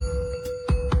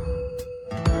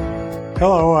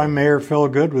Hello, I'm Mayor Phil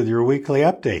Good with your weekly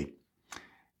update.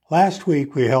 Last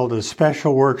week we held a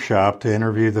special workshop to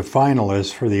interview the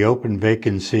finalists for the open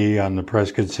vacancy on the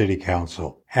Prescott City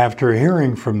Council. After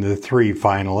hearing from the three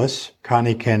finalists,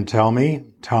 Connie Cantelmi,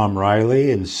 Tom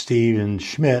Riley, and Stephen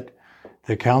Schmidt,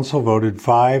 the council voted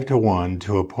 5-1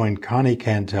 to appoint Connie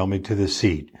Cantelmi to the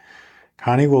seat.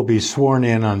 Connie will be sworn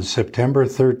in on September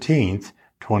 13th,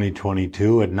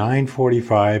 2022 at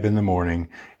 9:45 in the morning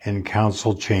in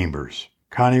council chambers.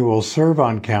 Connie will serve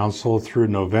on council through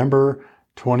November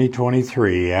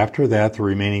 2023. After that, the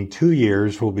remaining 2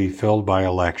 years will be filled by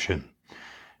election.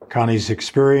 Connie's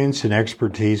experience and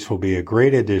expertise will be a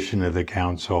great addition to the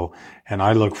council, and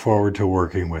I look forward to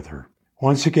working with her.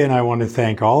 Once again, I want to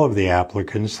thank all of the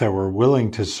applicants that were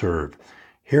willing to serve.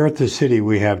 Here at the city,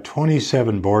 we have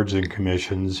 27 boards and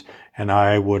commissions, and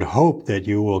I would hope that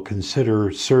you will consider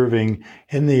serving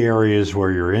in the areas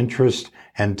where your interest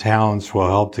and talents will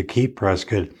help to keep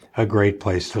Prescott a great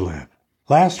place to live.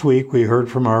 Last week, we heard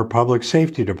from our public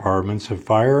safety departments of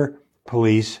fire,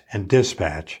 police, and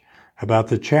dispatch about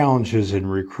the challenges in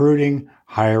recruiting,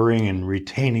 hiring, and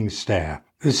retaining staff.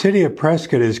 The city of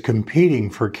Prescott is competing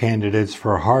for candidates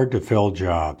for hard-to-fill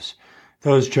jobs.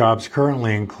 Those jobs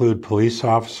currently include police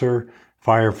officer,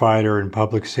 firefighter, and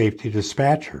public safety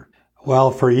dispatcher.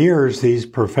 While for years these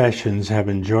professions have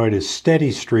enjoyed a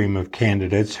steady stream of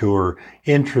candidates who are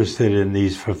interested in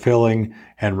these fulfilling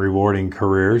and rewarding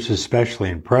careers, especially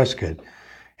in Prescott,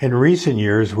 in recent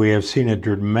years we have seen a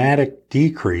dramatic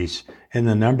decrease in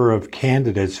the number of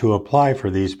candidates who apply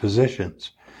for these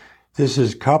positions. This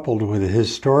is coupled with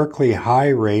historically high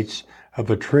rates of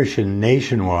attrition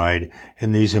nationwide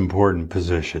in these important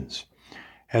positions.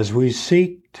 As we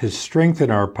seek to strengthen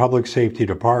our public safety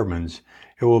departments,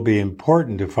 it will be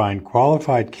important to find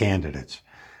qualified candidates.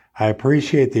 I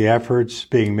appreciate the efforts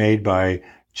being made by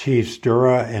Chiefs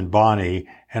Dura and Bonney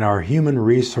and our Human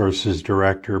Resources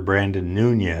Director, Brandon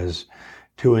Nunez,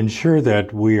 to ensure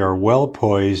that we are well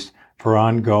poised for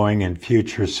ongoing and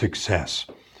future success.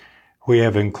 We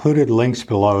have included links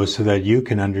below so that you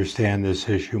can understand this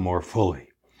issue more fully.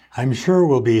 I'm sure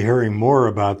we'll be hearing more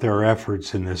about their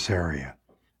efforts in this area.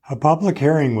 A public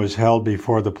hearing was held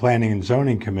before the Planning and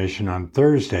Zoning Commission on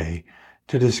Thursday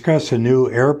to discuss a new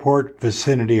airport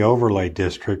vicinity overlay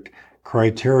district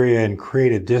criteria and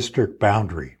create a district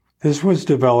boundary. This was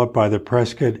developed by the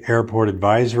Prescott Airport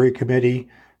Advisory Committee,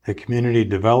 the Community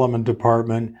Development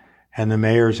Department, and the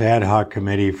Mayor's Ad Hoc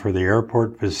Committee for the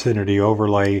Airport Vicinity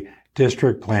Overlay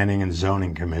District Planning and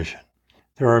Zoning Commission.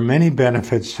 There are many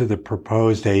benefits to the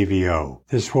proposed AVO.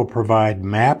 This will provide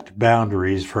mapped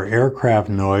boundaries for aircraft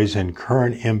noise and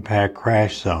current impact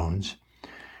crash zones,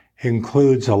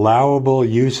 includes allowable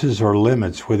uses or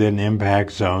limits within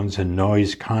impact zones and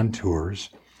noise contours,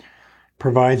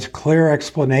 provides clear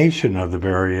explanation of the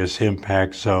various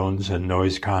impact zones and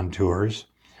noise contours,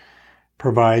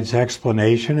 provides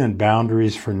explanation and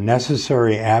boundaries for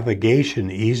necessary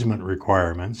aviation easement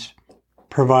requirements,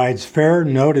 provides fair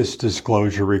notice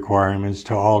disclosure requirements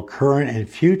to all current and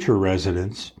future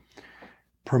residents,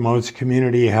 promotes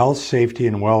community health, safety,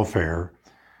 and welfare,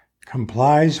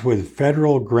 complies with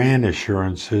federal grant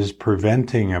assurances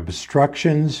preventing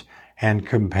obstructions and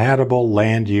compatible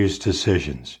land use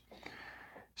decisions,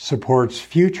 supports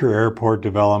future airport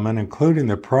development, including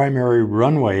the primary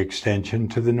runway extension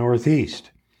to the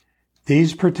northeast.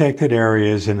 These protected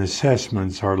areas and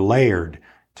assessments are layered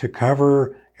to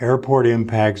cover airport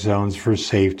impact zones for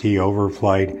safety,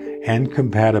 overflight, and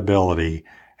compatibility,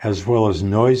 as well as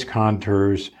noise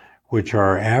contours, which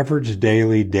are average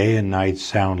daily day and night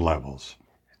sound levels.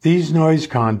 These noise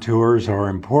contours are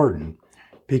important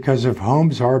because if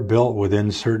homes are built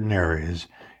within certain areas,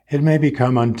 it may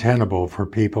become untenable for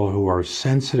people who are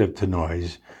sensitive to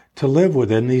noise to live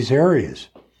within these areas.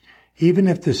 Even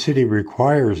if the city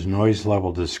requires noise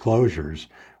level disclosures,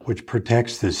 which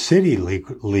protects the city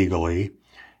legally,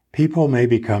 people may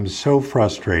become so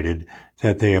frustrated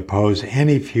that they oppose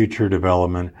any future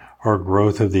development or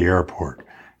growth of the airport,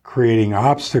 creating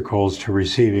obstacles to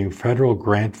receiving federal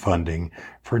grant funding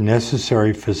for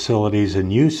necessary facilities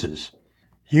and uses.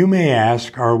 You may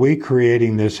ask, are we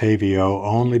creating this AVO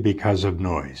only because of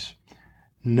noise?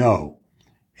 No.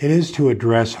 It is to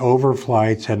address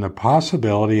overflights and the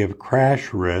possibility of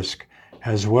crash risk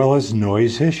as well as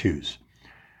noise issues.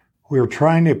 We're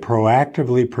trying to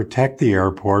proactively protect the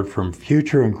airport from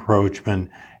future encroachment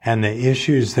and the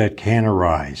issues that can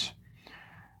arise.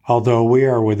 Although we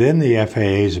are within the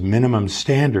FAA's minimum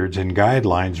standards and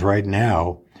guidelines right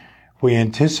now, we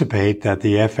anticipate that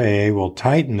the FAA will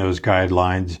tighten those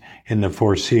guidelines in the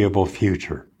foreseeable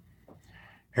future.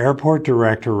 Airport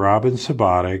Director Robin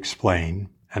Sabata explained,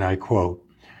 and I quote,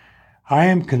 "I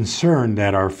am concerned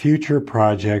that our future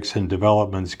projects and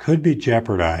developments could be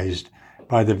jeopardized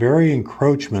by the very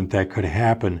encroachment that could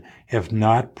happen if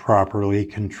not properly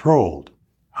controlled,"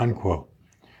 unquote.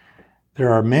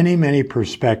 There are many, many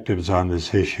perspectives on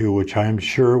this issue, which I am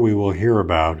sure we will hear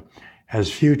about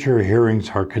as future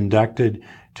hearings are conducted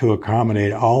to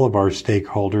accommodate all of our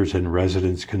stakeholders and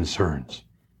residents' concerns.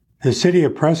 The City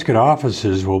of Prescott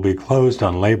offices will be closed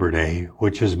on Labor Day,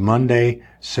 which is Monday,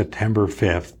 September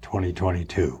 5th,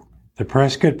 2022. The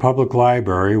Prescott Public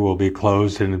Library will be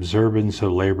closed in observance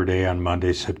of Labor Day on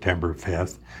Monday, September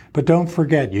 5th, but don't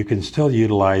forget you can still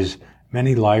utilize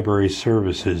many library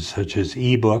services such as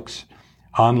e-books,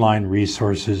 online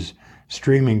resources,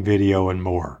 streaming video, and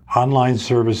more. Online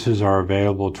services are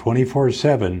available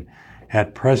 24/7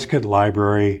 at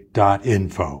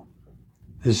prescottlibrary.info.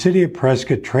 The City of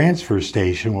Prescott Transfer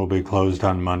Station will be closed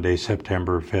on Monday,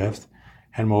 September 5th,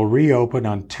 and will reopen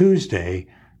on Tuesday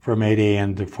from 8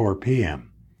 a.m. to 4 p.m.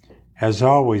 As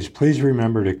always, please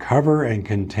remember to cover and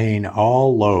contain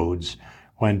all loads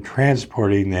when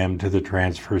transporting them to the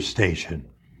transfer station.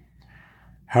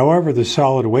 However, the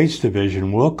Solid Waste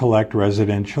Division will collect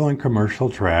residential and commercial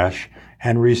trash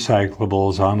and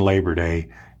recyclables on Labor Day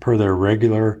per their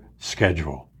regular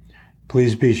schedule.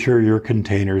 Please be sure your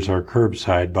containers are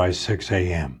curbside by 6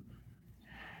 a.m.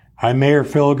 I'm Mayor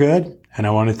Phil Good, and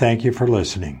I want to thank you for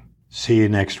listening. See you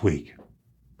next week.